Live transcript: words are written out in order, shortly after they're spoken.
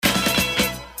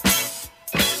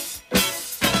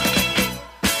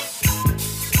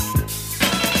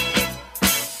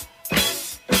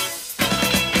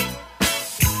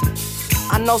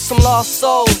know some lost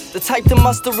souls, the type that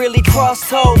must've really crossed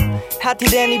hope. How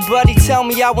did anybody tell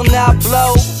me I will not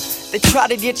blow? They try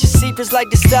to get your secrets like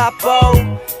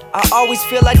Gestapo. I always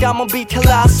feel like I'ma be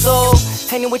colossal.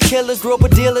 Hanging with killers, grew up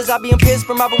with dealers. I be in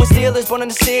Pittsburgh, mobbing with Steelers. Born in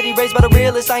the city, raised by the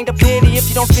realists. I ain't a pity if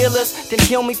you don't feel us, then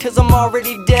kill me cause I'm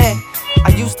already dead. I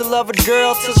used to love a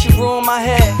girl till she ruined my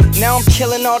head. Now I'm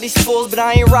killing all these fools, but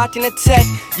I ain't rocking a tech.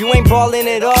 You ain't ballin'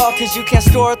 at all, cause you can't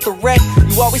score at the wreck.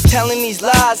 You always telling these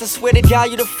lies, I swear to God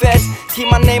you the feds.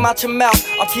 Keep my name out your mouth,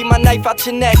 I'll keep my knife out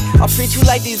your neck. I'll treat you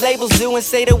like these labels do and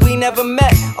say that we never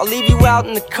met. I'll leave you out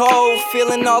in the cold,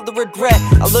 feeling all the regret.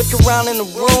 I look around in the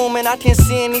room and I can't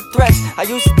see any threats. I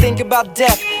used to think about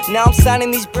death, now I'm signing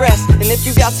these breaths. And if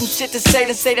you got some shit to say,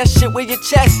 then say that shit with your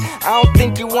chest. I don't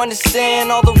think you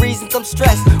understand all the reasons I'm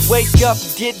stressed. Wake up,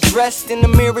 get dressed, in the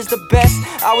mirror's the best.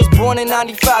 I was born in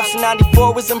 95, so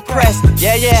 94 was impressed.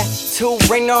 Yeah, two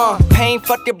ring on, pain,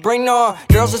 fuck it, bring on.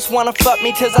 Girls just wanna fuck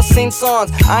me cause I sing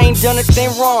songs. I ain't done a thing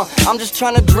wrong, I'm just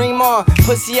trying to dream on.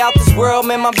 Pussy out this world,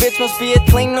 man, my bitch must be a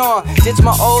clean on. Ditch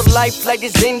my old life like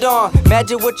it's zinged on.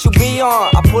 Imagine what you be on.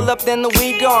 I pull up, then the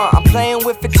weed gone. I'm playing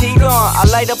with fatigue on. I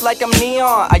light up like I'm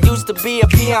neon. I used to be a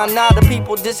peon, now the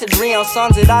people disagree on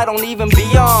songs that I don't even be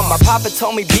on. My papa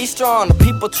told me be strong, the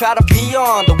people try to pee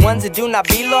on the ones that do not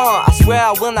belong. I swear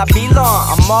I will not be long.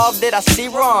 I'm all that I see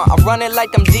wrong. I run it like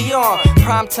I'm Dion.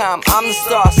 Prime time, I'm the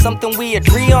star, something we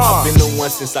agree on. I've been the one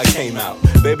since I came out.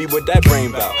 Baby, what that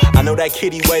brain bout? I know that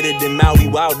kitty waited in Maui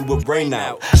Wild with brain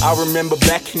out. I remember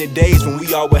back in the days when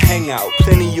we all would hang out.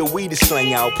 Plenty of weed to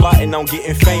slang out, plotting on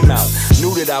getting fame out.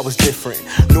 Knew that I was different,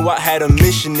 knew I had a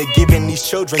mission to giving these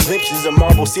children glimpses of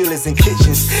marble ceilings and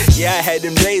kitchens. Yeah, I had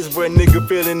them days where a nigga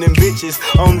feeling them bitches,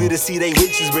 only to see they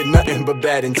witches with nothing but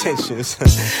bad intentions.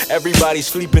 Everybody's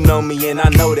sleeping on me and I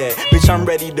know that. Bitch, I'm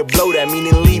ready to blow that,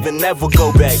 meaning leave and never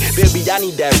go back. Baby, I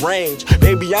need that range.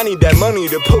 Baby, I need that money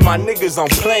to put my niggas on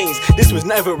planes. This was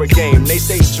never a game. They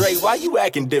say, Dre, why you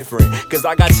acting different? Cause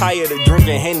I got tired of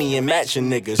drinking Henny and matching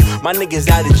niggas. My niggas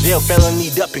out of jail,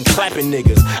 felonied up and clapping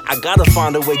niggas. I gotta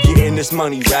find a way getting this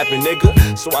money rapping,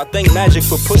 nigga. So I thank Magic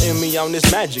for putting me on this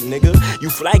magic, nigga. You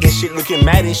flagging shit, looking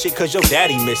mad and shit cause your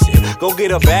daddy missing. Go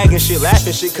get a bag and shit,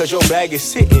 laughing shit cause your bag is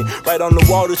sitting right on the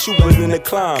wall that you willing to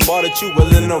climb. Bar that you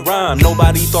willing to rhyme.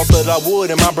 Nobody thought that I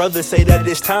would, and my brother say that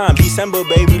it's time. December,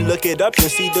 baby, look it up and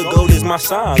see the gold is my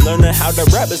sign. Learning how to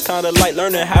rap is kinda like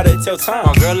learning how to tell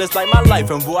time. Girl, it's like my life,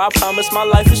 and boy, I promise my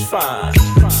life is fine.